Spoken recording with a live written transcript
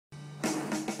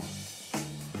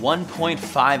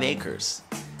1.5 acres,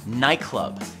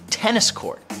 nightclub, tennis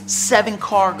court,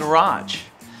 7-car garage,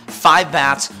 5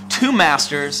 baths, 2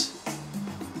 masters,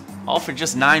 all for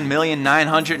just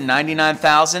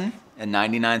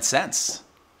 $9,999,099.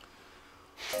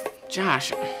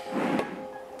 Josh,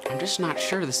 I'm just not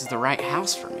sure this is the right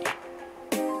house for me.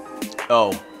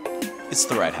 Oh, it's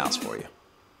the right house for you.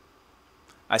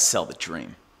 I sell the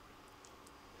dream.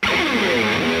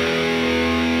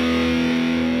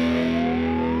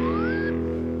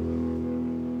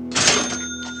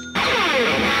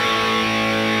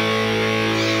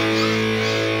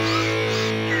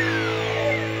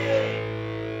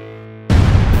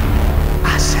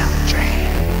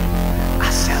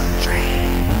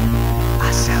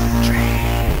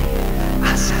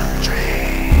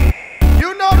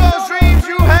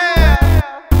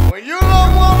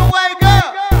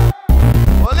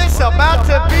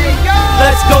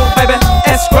 Let's go, baby,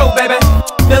 escrow, baby.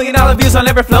 $1 million views on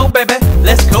every flow, baby.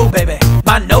 Let's go, baby,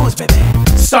 my nose, baby.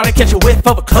 Started catch a whiff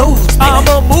of a clothes, baby. I'm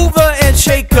a mover and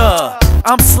shaker.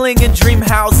 I'm slinging dream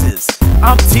houses.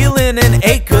 I'm dealing in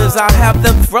acres. I have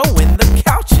them throwing the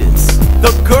couches.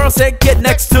 The girls that get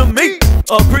next to me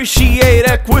appreciate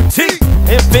equity.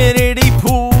 Infinity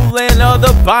pool and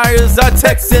other buyers are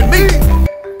texting me.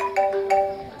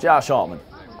 Josh Altman.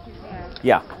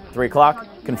 Yeah, 3 o'clock,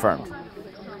 confirmed.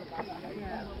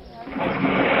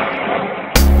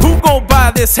 Who gon'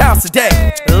 buy this house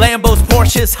today? Lambos,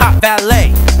 Porsches, hot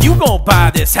valet. You gon'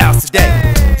 buy this house today.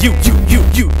 You,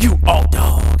 all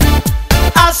dog.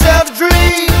 I sell the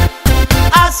dream.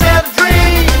 I sell the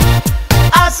dream.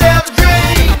 I sell the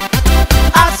dream.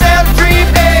 I sell the dream.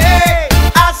 Hey,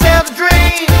 I sell the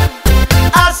dream.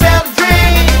 I sell the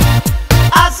dream.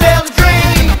 I sell the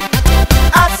dream.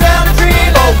 I sell the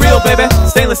dream. Oh, real, baby.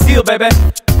 Stainless steel, baby.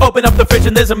 Open up the fridge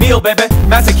and there's a meal, baby.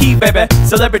 Master key, baby.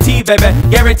 Celebrity, baby.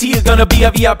 Guarantee you're gonna be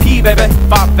a VIP, baby.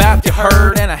 5 bath, you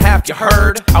heard, and a half, you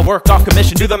heard. I work off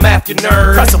commission, do the math, you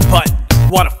nerd. Press a button,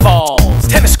 waterfalls.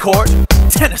 Tennis court,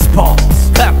 tennis balls.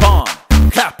 Clap on,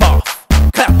 clap off,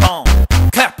 clap on,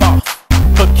 clap off.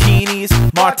 Bikinis,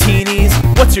 martinis,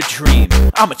 what's your dream?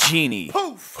 I'm a genie.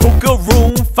 Hookah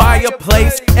room,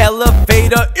 fireplace,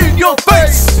 elevator in your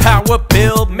face. Power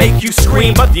bill, make you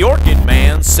scream, but the orchid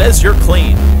man says you're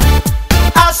clean.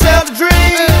 I sell the dream.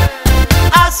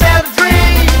 I sell the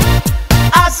dream.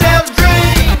 I sell the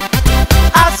dream.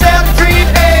 I sell the dream.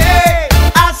 Hey,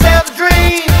 I sell the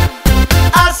dream.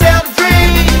 I sell the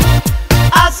dream.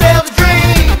 I sell the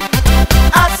dream.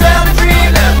 I sell the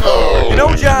dream. Let's go. You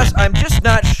know, Josh, I'm just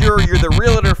not sure you're the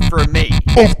realtor for me.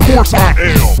 Of course I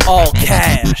am. All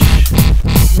cash,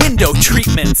 window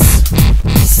treatments,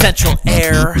 central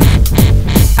air,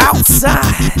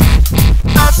 outside,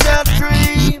 I sell the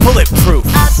dream. bulletproof,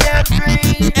 I sell the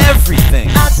dream. everything,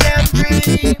 I sell the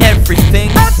dream. everything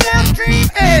I sell the dream.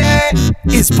 Hey,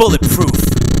 is bulletproof.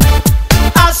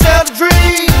 I sell the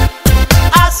dream.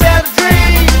 I sell the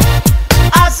dream.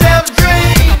 I sell the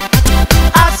dream.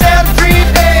 I sell the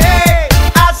dream. Hey,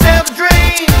 I sell the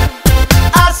dream.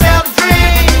 I sell the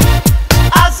dream.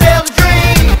 I sell the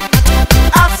dream.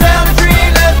 I sell the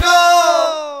dream. Let's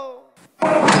go.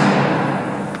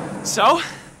 So,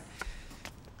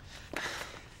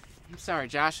 I'm sorry,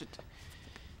 Josh.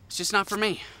 It's just not for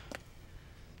me.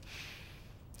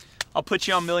 I'll put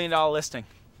you on $1 million listing.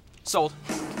 Sold.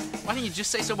 Why didn't you just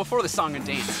say so before the song and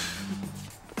dance?